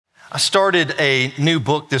Started a new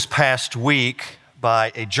book this past week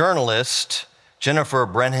by a journalist, Jennifer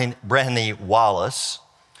Breheny Wallace.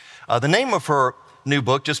 The name of her new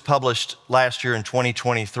book, just published last year in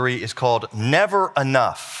 2023, is called Never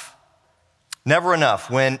Enough. Never Enough,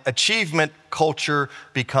 when achievement culture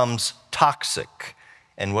becomes toxic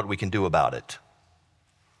and what we can do about it.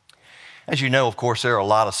 As you know, of course, there are a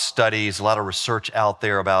lot of studies, a lot of research out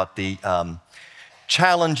there about the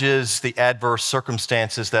challenges, the adverse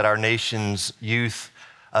circumstances that our nation's youth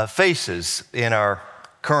faces in our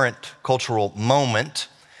current cultural moment.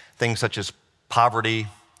 Things such as poverty,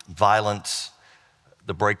 violence,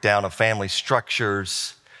 the breakdown of family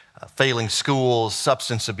structures, failing schools,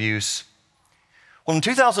 substance abuse. Well, in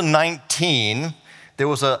 2019, there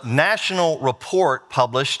was a national report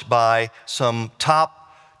published by some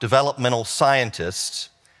top developmental scientists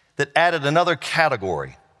that added another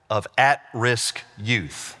category of at-risk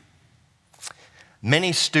youth.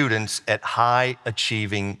 Many students at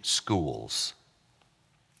high-achieving schools.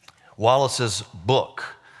 Wallace's book,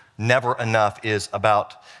 Never Enough, is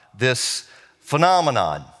about this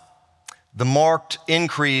phenomenon, the marked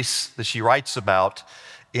increase that she writes about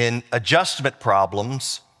in adjustment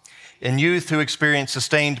problems in youth who experience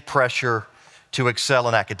sustained pressure to excel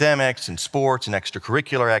in academics and sports and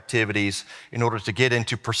extracurricular activities in order to get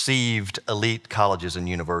into perceived elite colleges and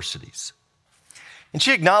universities. And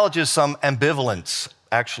she acknowledges some ambivalence,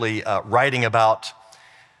 actually writing about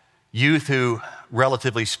youth who,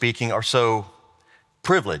 relatively speaking, are so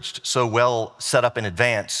privileged, so well set up in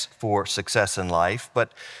advance for success in life.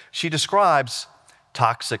 But she describes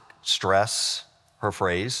toxic stress, her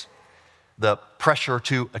phrase, the pressure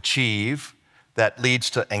to achieve that leads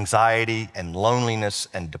to anxiety and loneliness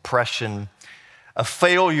and depression, a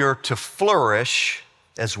failure to flourish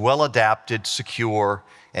as well-adapted, secure,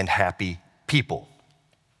 and happy people.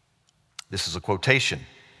 This is a quotation.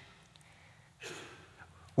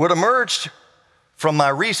 What emerged from my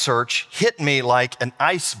research hit me like an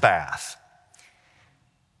ice bath.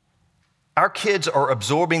 Our kids are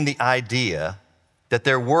absorbing the idea that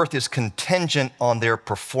their worth is contingent on their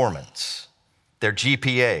performance, their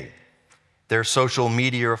GPA, their social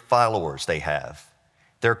media followers they have,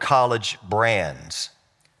 their college brands,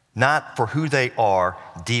 not for who they are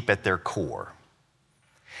deep at their core.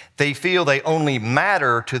 They feel they only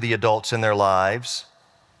matter to the adults in their lives,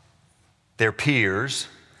 their peers,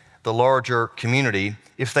 the larger community,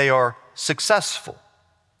 if they are successful.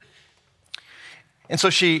 And so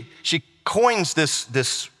she coins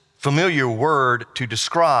this familiar word to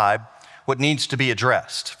describe what needs to be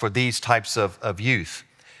addressed for these types of youth.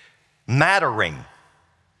 Mattering,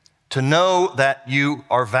 to know that you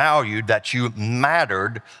are valued, that you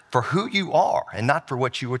mattered for who you are and not for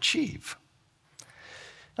what you achieve.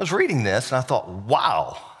 I was reading this and I thought,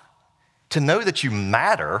 wow, to know that you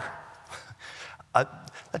matter,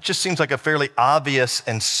 that just seems like a fairly obvious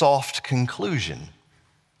and soft conclusion.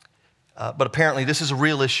 But apparently this is a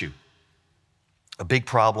real issue, a big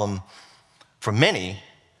problem for many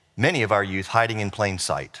of our youth hiding in plain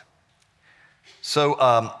sight. So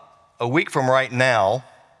a week from right now,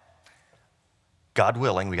 God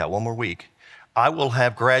willing, we got one more week, I will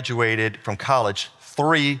have graduated from college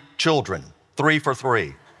 3 children, 3 for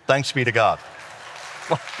 3. Thanks be to God.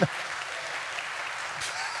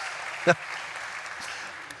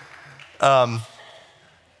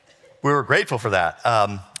 We were grateful for that.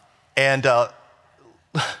 And the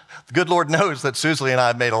good Lord knows that Susie and I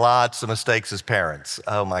have made lots of mistakes as parents.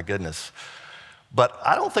 Oh my goodness. But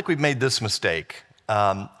I don't think we've made this mistake.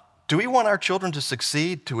 Do we want our children to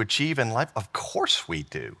succeed, to achieve in life? Of course we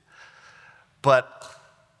do. But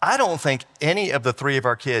I don't think any of the 3 of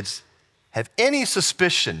our kids have any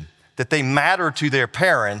suspicion that they matter to their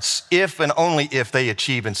parents if and only if they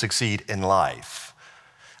achieve and succeed in life.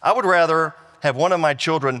 I would rather have one of my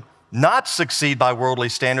children not succeed by worldly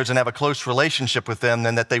standards and have a close relationship with them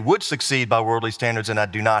than that they would succeed by worldly standards and I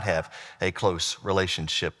do not have a close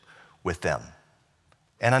relationship with them.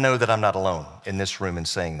 And I know that I'm not alone in this room in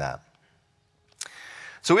saying that.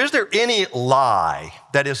 So is there any lie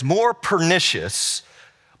that is more pernicious,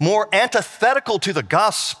 more antithetical to the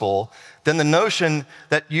gospel than the notion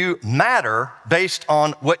that you matter based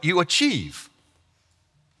on what you achieve?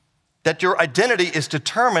 That your identity is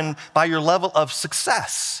determined by your level of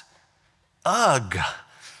success? Ugh.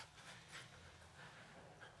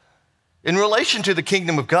 In relation to the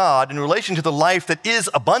kingdom of God, in relation to the life that is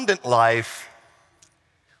abundant life,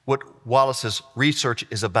 what Wallace's research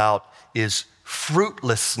is about is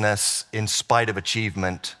fruitlessness in spite of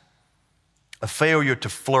achievement, a failure to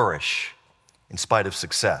flourish in spite of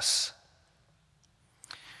success.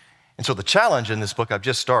 And so the challenge in this book, I've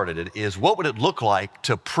just started it, is what would it look like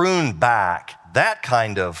to prune back that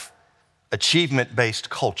kind of achievement-based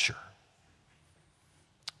culture,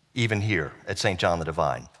 even here at St. John the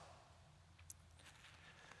Divine?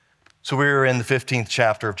 So we're in the 15th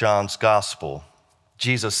chapter of John's Gospel.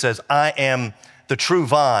 Jesus says, I am the true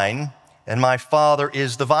vine, and my Father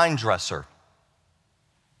is the vine dresser.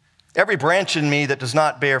 Every branch in me that does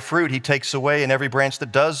not bear fruit, he takes away, and every branch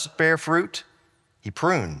that does bear fruit, he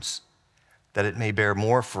prunes, that it may bear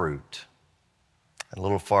more fruit. And a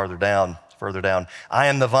little further down, I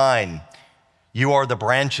am the vine, you are the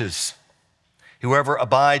branches. Whoever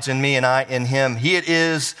abides in me and I in him, he it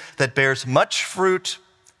is that bears much fruit,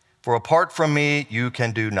 for apart from me, you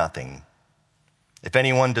can do nothing. If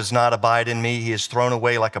anyone does not abide in me, he is thrown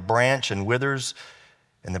away like a branch and withers,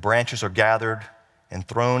 and the branches are gathered and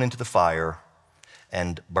thrown into the fire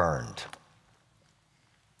and burned.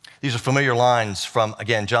 These are familiar lines from,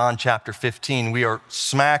 again, John chapter 15. We are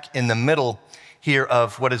smack in the middle here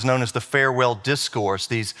of what is known as the farewell discourse,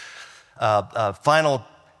 these final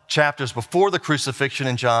chapters before the crucifixion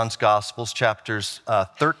in John's Gospels, chapters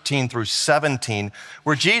 13 through 17,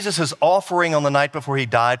 where Jesus is offering on the night before he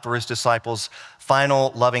died for his disciples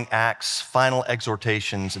final loving acts, final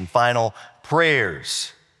exhortations, and final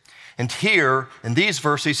prayers. And here, in these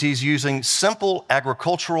verses, he's using simple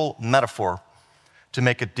agricultural metaphor to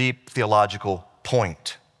make a deep theological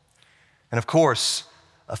point. And of course,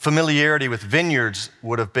 a familiarity with vineyards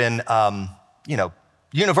would have been,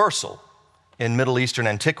 universal in Middle Eastern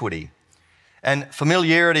antiquity. And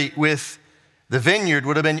familiarity with the vineyard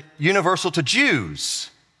would have been universal to Jews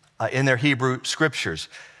in their Hebrew scriptures.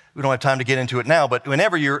 We don't have time to get into it now, but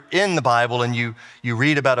whenever you're in the Bible and you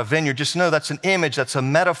read about a vineyard, just know that's an image, that's a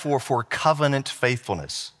metaphor for covenant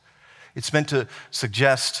faithfulness. It's meant to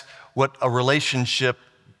suggest what a relationship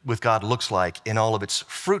with God looks like in all of its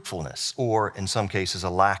fruitfulness, or in some cases, a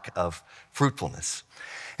lack of fruitfulness.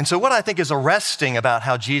 And so what I think is arresting about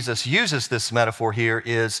how Jesus uses this metaphor here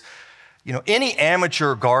is, any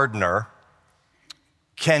amateur gardener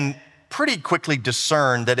can pretty quickly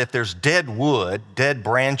discern that if there's dead wood, dead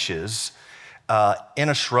branches in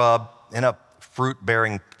a shrub, in a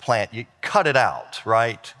fruit-bearing plant, you cut it out,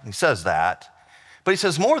 right? He says that. But he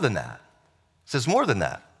says more than that.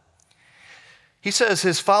 He says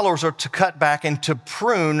his followers are to cut back and to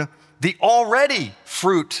prune the already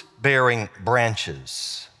fruit-bearing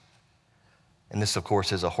branches. And this, of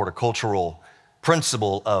course, is a horticultural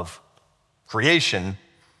principle of creation.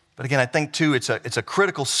 But again, I think, too, it's a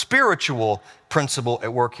critical spiritual principle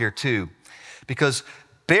at work here, too. Because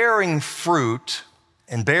bearing fruit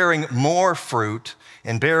and bearing more fruit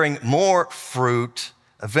and bearing more fruit,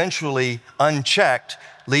 eventually unchecked,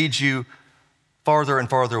 leads you farther and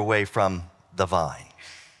farther away from the vine,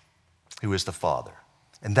 who is the Father.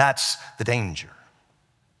 And that's the danger.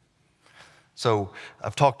 So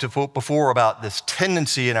I've talked before about this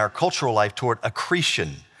tendency in our cultural life toward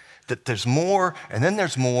accretion, that there's more, and then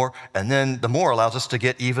there's more, and then the more allows us to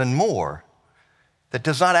get even more. That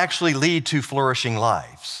does not actually lead to flourishing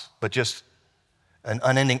lives, but just an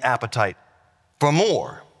unending appetite for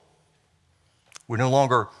more. We're no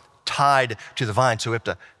longer tied to the vine, so we have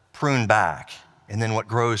to prune back, and then what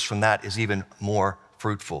grows from that is even more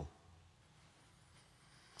fruitful.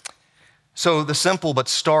 So the simple but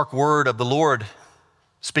stark word of the Lord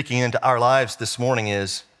speaking into our lives this morning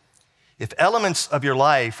is, if elements of your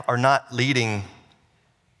life are not leading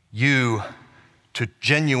you to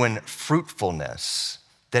genuine fruitfulness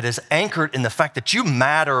that is anchored in the fact that you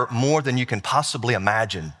matter more than you can possibly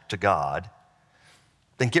imagine to God,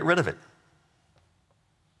 then get rid of it.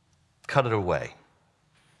 Cut it away.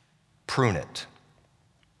 Prune it.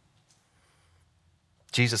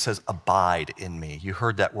 Jesus says, abide in me. You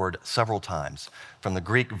heard that word several times from the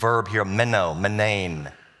Greek verb here,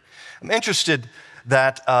 menein. I'm interested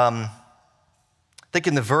that, I think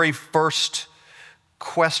in the very first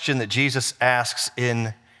question that Jesus asks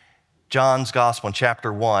in John's Gospel in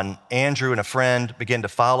chapter 1, Andrew and a friend begin to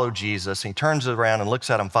follow Jesus. And he turns around and looks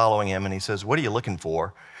at him following him, and he says, what are you looking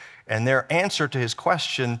for? And their answer to his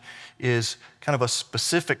question is kind of a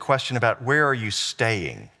specific question about where are you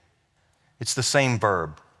staying? It's the same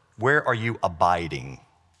verb. Where are you abiding?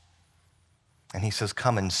 And he says,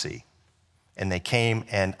 come and see. And they came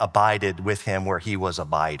and abided with him where he was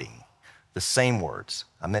abiding. The same words.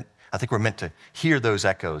 I think we're meant to hear those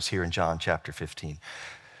echoes here in John chapter 15.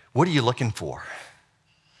 What are you looking for?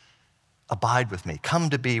 Abide with me. Come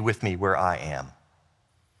to be with me where I am.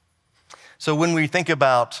 So when we think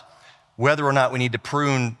about whether or not we need to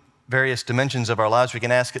prune various dimensions of our lives, we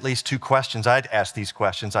can ask at least two questions. I'd ask these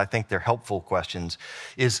questions. I think they're helpful questions.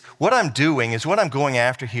 Is what I'm going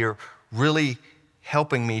after here really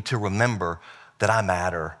helping me to remember that I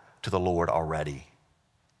matter to the Lord already?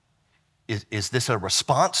 Is this a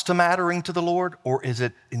response to mattering to the Lord, or is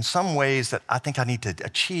it in some ways that I think I need to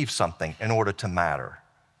achieve something in order to matter?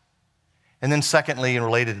 And then secondly, and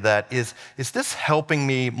related to that, is this helping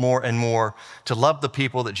me more and more to love the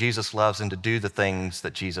people that Jesus loves and to do the things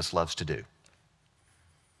that Jesus loves to do?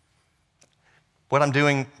 What I'm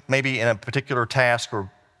doing maybe in a particular task or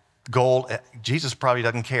goal, Jesus probably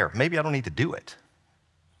doesn't care. Maybe I don't need to do it.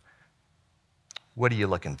 What are you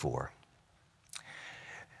looking for?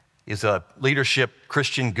 Is a leadership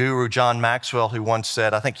Christian guru, John Maxwell, who once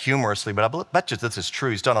said, I think humorously, but I bet you this is true.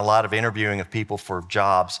 He's done a lot of interviewing of people for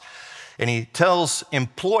jobs. And he tells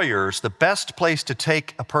employers the best place to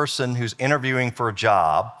take a person who's interviewing for a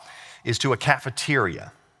job is to a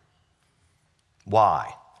cafeteria.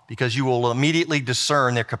 Why? Because you will immediately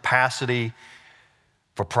discern their capacity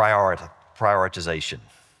for prioritization.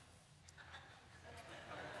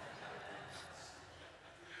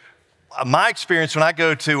 My experience when I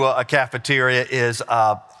go to a cafeteria is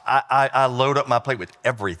I load up my plate with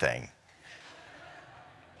everything.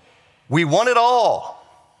 We want it all.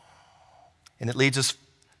 And it leads us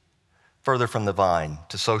further from the vine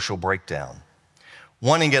to social breakdown.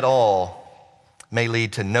 Wanting it all may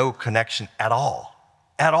lead to no connection at all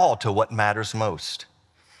to what matters most.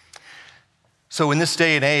 So in this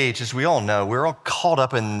day and age, as we all know, we're all caught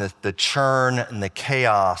up in the churn and the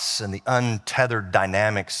chaos and the untethered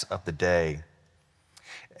dynamics of the day.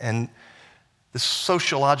 And the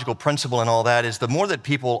sociological principle in all that is the more that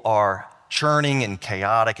people are churning and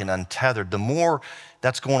chaotic and untethered, the more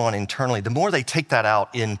that's going on internally, the more they take that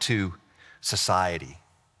out into society.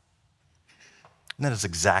 And that is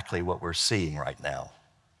exactly what we're seeing right now.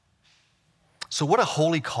 So what a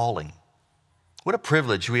holy calling. What a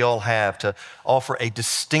privilege we all have to offer a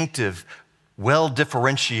distinctive,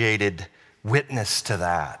 well-differentiated witness to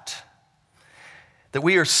that. That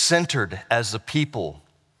we are centered as a people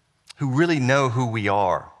who really know who we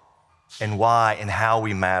are and why and how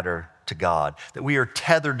we matter to God. That we are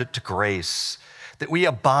tethered to grace. That we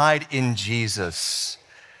abide in Jesus,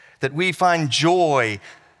 that we find joy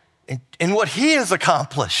in what he has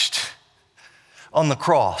accomplished on the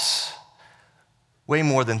cross, way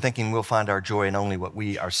more than thinking we'll find our joy in only what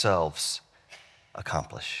we ourselves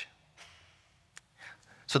accomplish.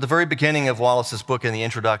 So at the very beginning of Wallace's book, in the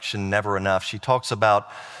introduction, Never Enough, she talks about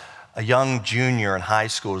a young junior in high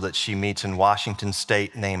school that she meets in Washington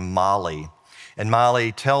State named Molly. And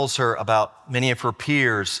Molly tells her about many of her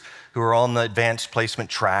peers who are on the advanced placement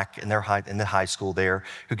track in the high school there,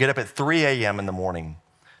 who get up at 3 a.m. in the morning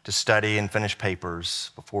to study and finish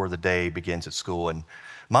papers before the day begins at school. And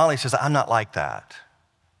Molly says, I'm not like that.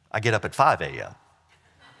 I get up at 5 a.m.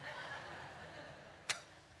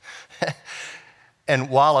 And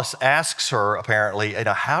Wallace asks her, apparently,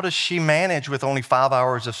 how does she manage with only 5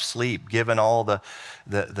 hours of sleep, given all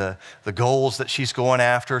the goals that she's going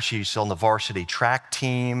after? She's on the varsity track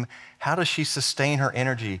team. How does she sustain her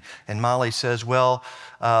energy? And Molly says, well,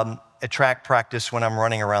 at track practice, when I'm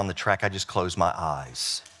running around the track, I just close my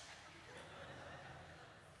eyes.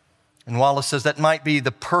 And Wallace says that might be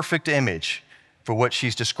the perfect image for what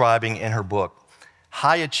she's describing in her book.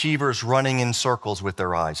 High achievers running in circles with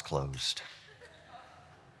their eyes closed.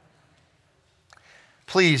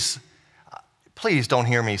 Please don't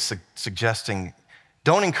hear me suggesting,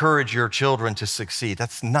 don't encourage your children to succeed.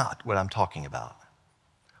 That's not what I'm talking about.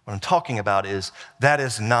 What I'm talking about is that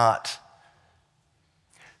is not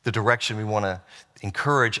the direction we want to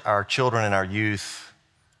encourage our children and our youth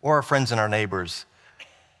or our friends and our neighbors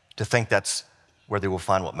to think that's where they will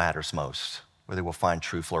find what matters most, where they will find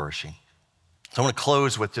true flourishing. So I want to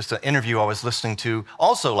close with just an interview I was listening to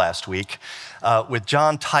also last week with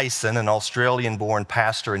John Tyson, an Australian-born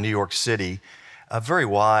pastor in New York City, a very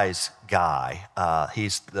wise guy.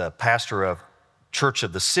 He's the pastor of Church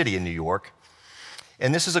of the City in New York.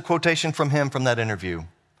 And this is a quotation from him from that interview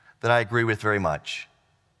that I agree with very much.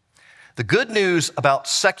 The good news about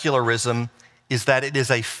secularism is that it is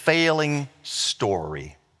a failing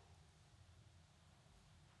story.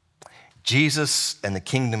 Jesus and the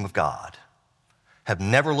kingdom of God have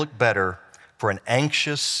never looked better for an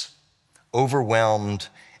anxious, overwhelmed,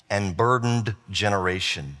 and burdened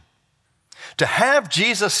generation. To have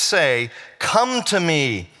Jesus say, "Come to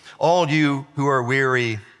me, all you who are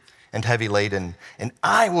weary and heavy laden, and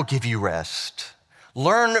I will give you rest.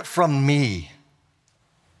 Learn from me."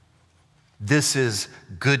 This is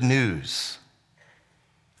good news.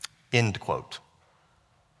 End quote.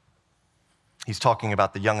 He's talking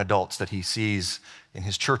about the young adults that he sees in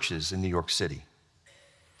his churches in New York City.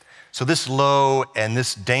 So this low and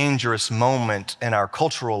this dangerous moment in our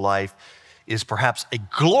cultural life is perhaps a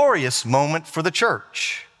glorious moment for the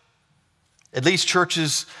church. At least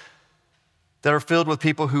churches that are filled with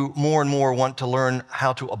people who more and more want to learn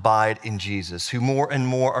how to abide in Jesus, who more and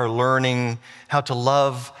more are learning how to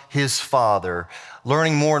love his Father,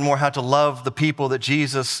 learning more and more how to love the people that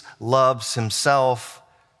Jesus loves himself,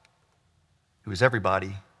 who is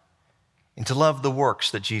everybody, and to love the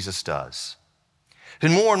works that Jesus does.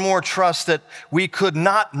 And more trust that we could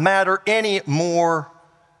not matter any more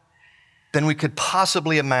than we could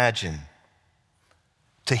possibly imagine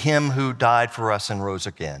to him who died for us and rose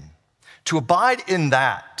again. To abide in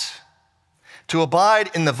that, to abide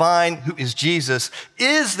in the vine who is Jesus,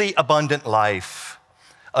 is the abundant life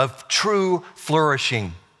of true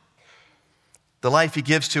flourishing. The life he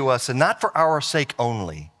gives to us, and not for our sake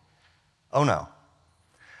only. Oh no.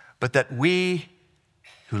 But that we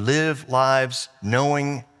who live lives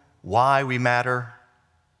knowing why we matter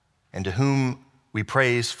and to whom we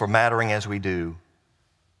praise for mattering as we do,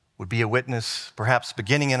 would be a witness, perhaps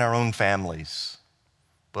beginning in our own families,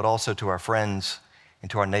 but also to our friends and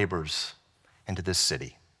to our neighbors and to this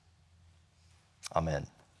city. Amen.